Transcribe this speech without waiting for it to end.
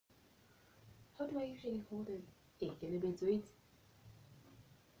How do I usually hold it? Hey, can you bend to it?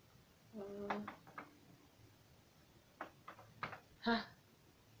 Huh.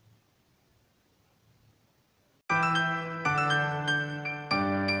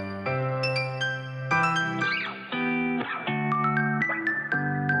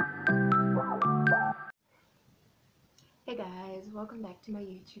 Hey guys, welcome back to my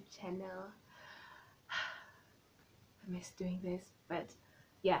YouTube channel. I miss doing this, but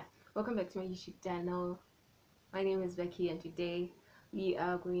yeah, welcome back to my YouTube channel. My name is Becky, and today we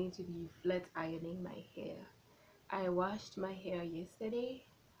are going to be flat ironing my hair. I washed my hair yesterday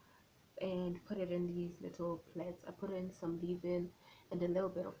and put it in these little plaits. I put in some leave-in and a little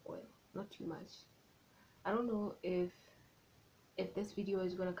bit of oil, not too much. I don't know if this video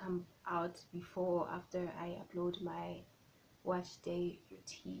is gonna come out before or after I upload my wash day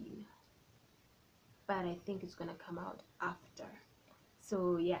routine, but I think it's gonna come out after.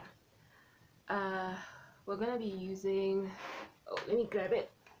 So yeah, we're gonna be using, oh, let me grab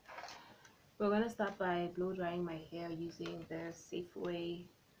it. We're gonna start by blow drying my hair using the Safeway,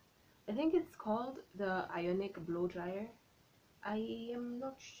 I think it's called the Ionic blow dryer. I am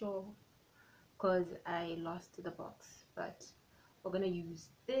not sure because I lost the box, but we're gonna use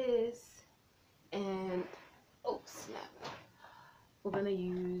this. And oh snap, we're gonna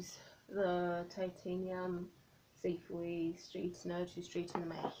use the titanium Safeway straightener to straighten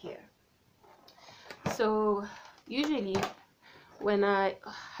my hair. So usually when I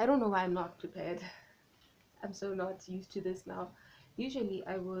don't know why I'm not prepared. I'm so not used to this now. Usually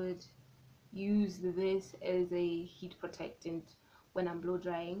I would use this as a heat protectant when I'm blow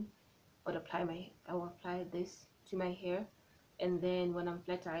drying. I will apply this to my hair, and then when I'm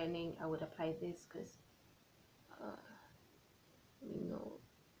flat ironing I would apply this because you know,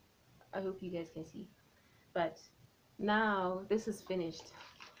 I hope you guys can see. But now this is finished.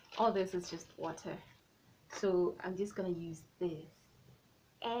 All this is just water, so I'm just gonna use this,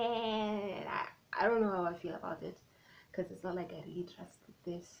 and I don't know how I feel about it because it's not like I really trust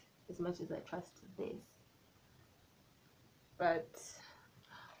this as much as I trust this, but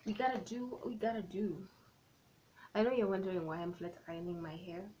we gotta do what we gotta do. I know you're wondering why I'm flat ironing my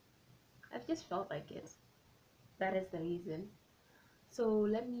hair. I've just felt like it. That is the reason. So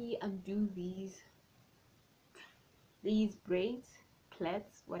let me undo these braids,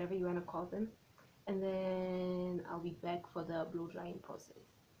 plaits, whatever you want to call them, and then I'll be back for the blow drying process.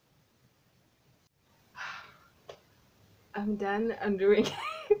 I'm done undoing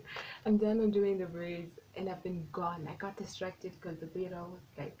I'm done undoing the braids, and I've been gone. I got distracted because the braider was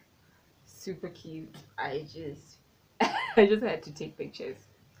like super cute. I just I just had to take pictures.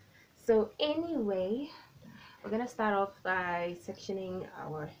 So anyway, we're gonna start off by sectioning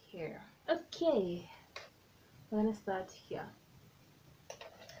our hair. Okay, we're gonna start here,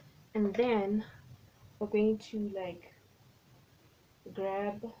 and then we're going to like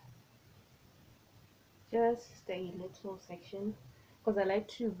grab just a little section because I like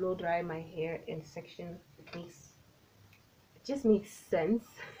to blow dry my hair in sections. It just makes sense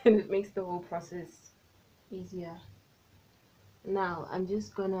and it makes the whole process easier. Now I'm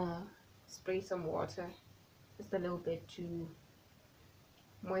just gonna spray some water, just a little bit to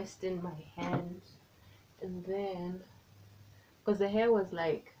moisten my hands, and then because the hair was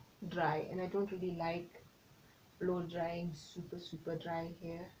like dry and I don't really like blow drying super dry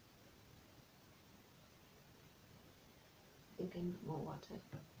hair. I think I need more water.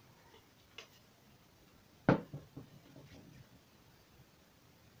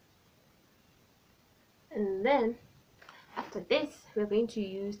 And then after this we're going to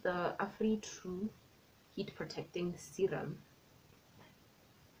use the Afri True heat protecting serum,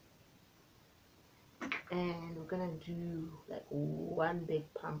 and we're gonna do like one big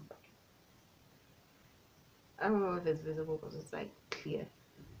pump. I don't know if it's visible because it's like clear.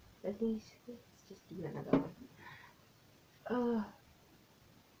 Let's just do another one.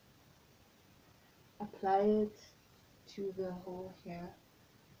 Apply it to the whole hair,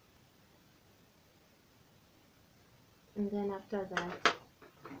 and then after that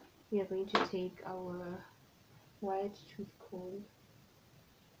we are going to take our white tooth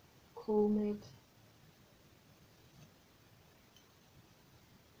comb it,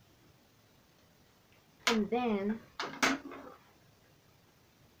 and then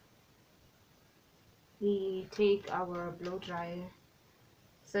we take our blow dryer,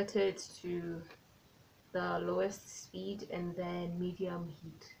 set it to the lowest speed and then medium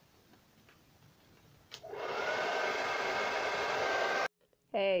heat.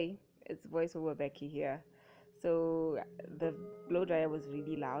 Hey, it's voiceover Becky here. So the blow dryer was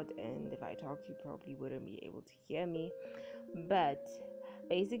really loud, and if I talked you probably wouldn't be able to hear me, but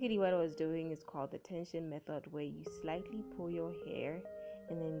Basically, what I was doing is called the tension method, where you slightly pull your hair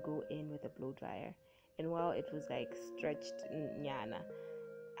and then go in with a blow dryer. And while it was like stretched nyana,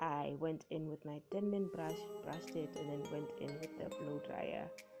 I went in with my tendon brush, brushed it, and then went in with the blow dryer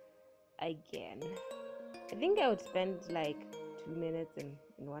again. I think I would spend like 2 minutes in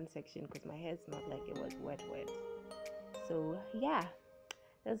one section because my hair's not like it was wet. So yeah,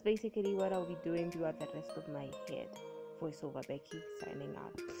 that's basically what I'll be doing throughout the rest of my head. Voiceover Becky signing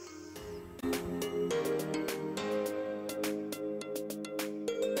out.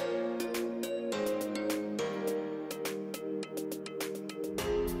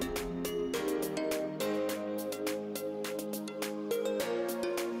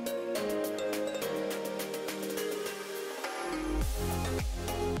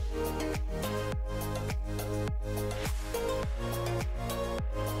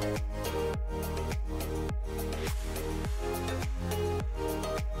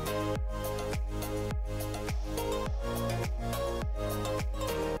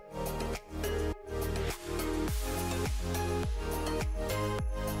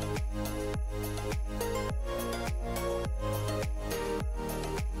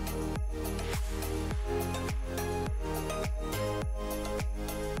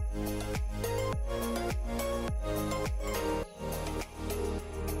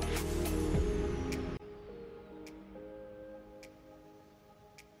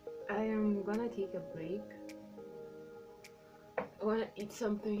 I am gonna take a break. I wanna eat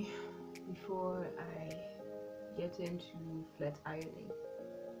something before I get into flat ironing.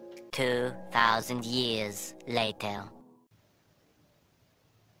 2,000 years later.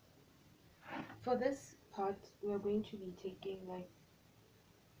 For this part, we're going to be taking like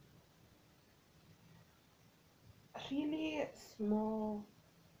really small.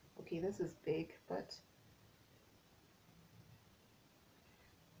 Okay, this is big, but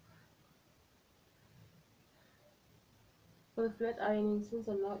for the flat ironing, since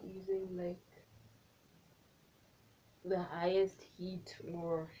I'm not using like the highest heat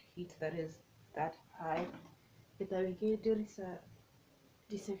or heat that is that high, this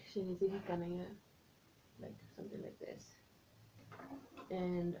section is like something like this,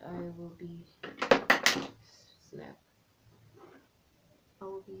 and I will be snap. I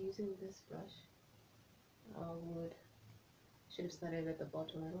will be using this brush. Should have started at the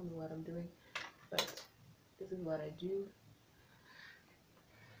bottom. I don't know what I'm doing, but this is what I do.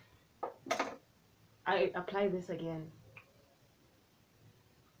 I apply this again,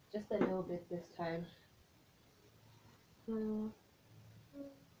 just a little bit this time.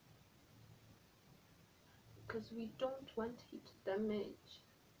 Because we don't want heat damage.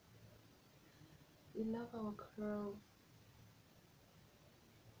 We love our curls.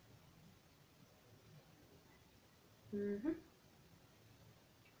 And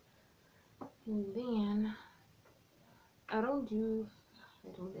then I don't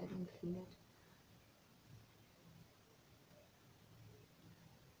clean it.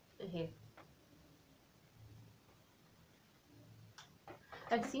 Okay.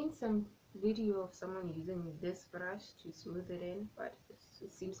 I've seen some video of someone using this brush to smooth it in, but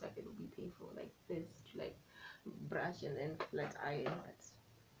it seems like it will be painful like this to like brush and then flat iron, but it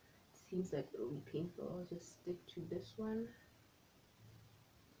seems like it will be painful. I'll just stick to this one.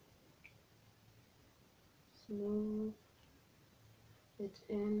 Smooth it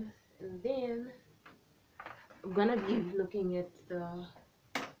in, and then I'm gonna be looking at the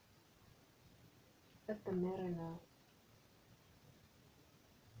mirror now.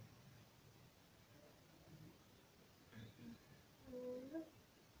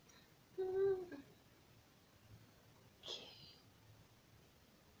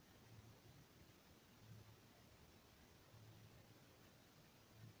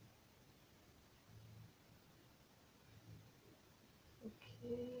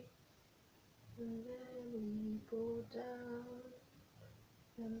 Okay, and then we go down,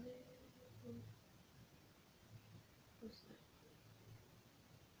 and then what's that?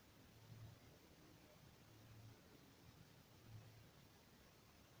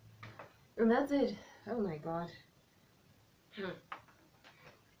 And that's it. Oh my god.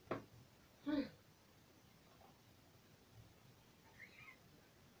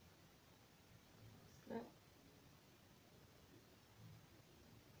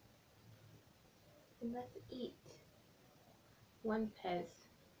 And that's it. One pass.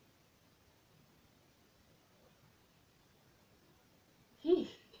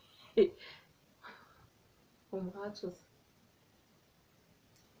 Muchachos.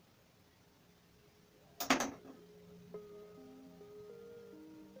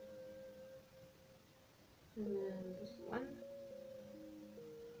 And then this one.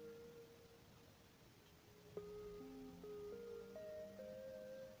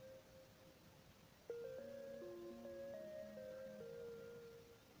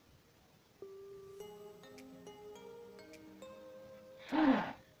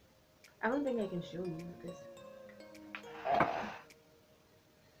 I don't think I can show you because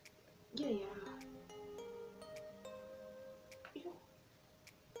yeah. Ew.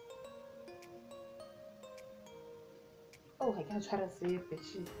 Oh, I gotta try to say it, but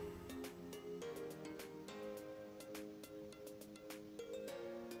shit.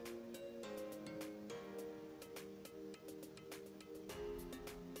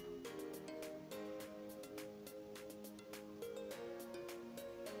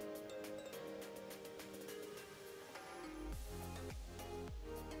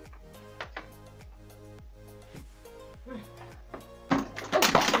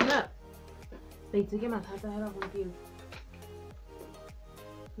 No. They took him out of the head of you.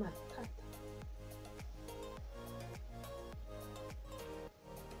 My cat.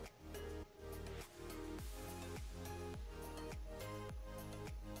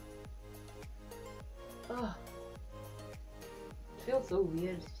 Oh, it feels so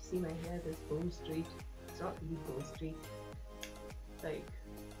weird to see my hair this bone straight. It's not really bone straight.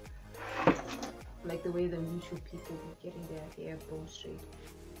 Like the way the mutual people be getting their hair bone straight.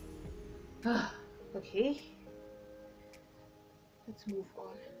 Okay, let's move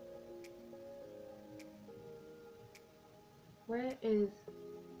on. Where is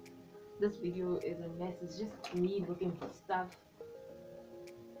this video? Is a mess. It's just me looking for stuff,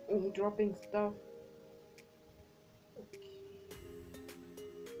 me dropping stuff. Okay.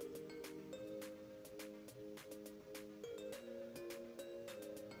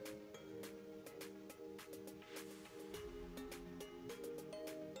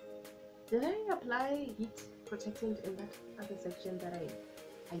 Did I apply heat protectant in that other section that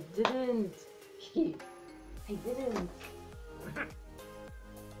I didn't? I didn't.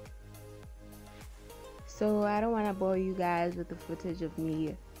 So I don't want to bore you guys with the footage of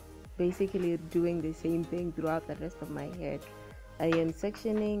me basically doing the same thing throughout the rest of my head. I am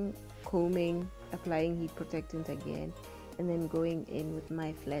sectioning, combing, applying heat protectant again, and then going in with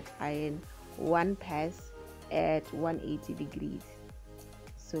my flat iron one pass at 180 degrees.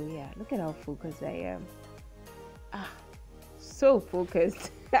 So yeah, look at how focused I am. So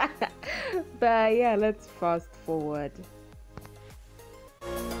focused. But yeah, let's fast forward.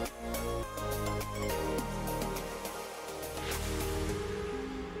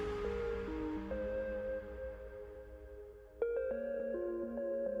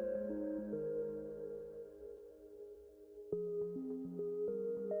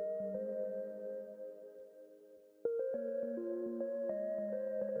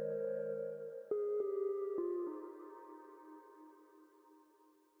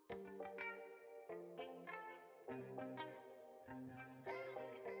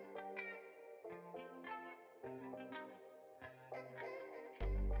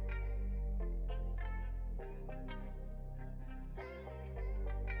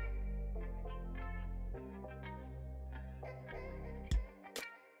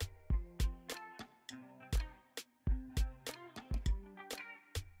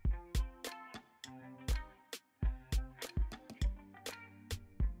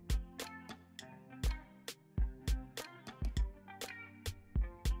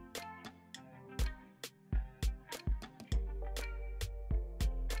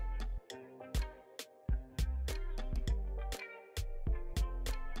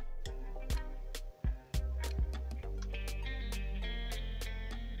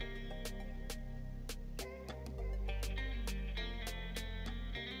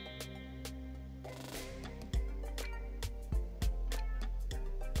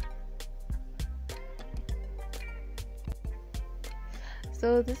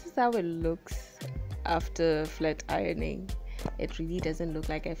 So this is how it looks after flat ironing. It really doesn't look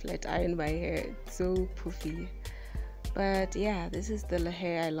like I flat ironed my hair. It's so poofy. But yeah, this is the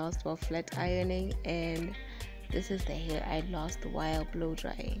hair I lost while flat ironing, and this is the hair I lost while blow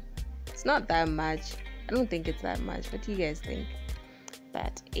drying. It's not that much. I don't think it's that much. What do you guys think?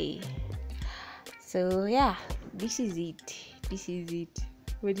 But so yeah, this is it.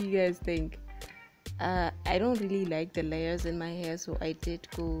 What do you guys think? I don't really like the layers in my hair, so I did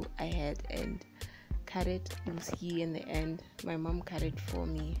go ahead and cut it. You'll see in the end, my mom cut it for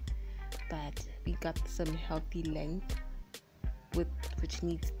me, but we got some healthy length which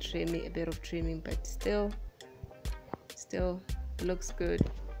needs trimming, a bit of trimming, but still looks good.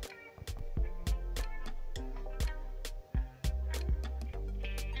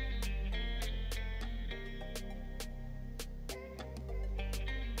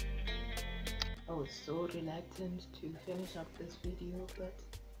 I was so reluctant to finish up this video, but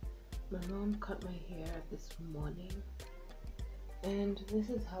my mom cut my hair this morning, and this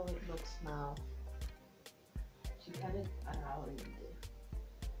is how it looks now. She cut it around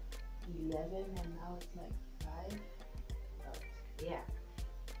 11 and now it's like 5. But yeah,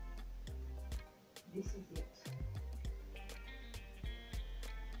 this is it.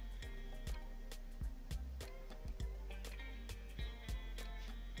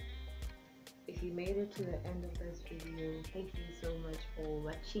 If you made it to the end of this video, thank you so much for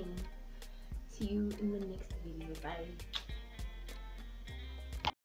watching. See you in the next video. Bye.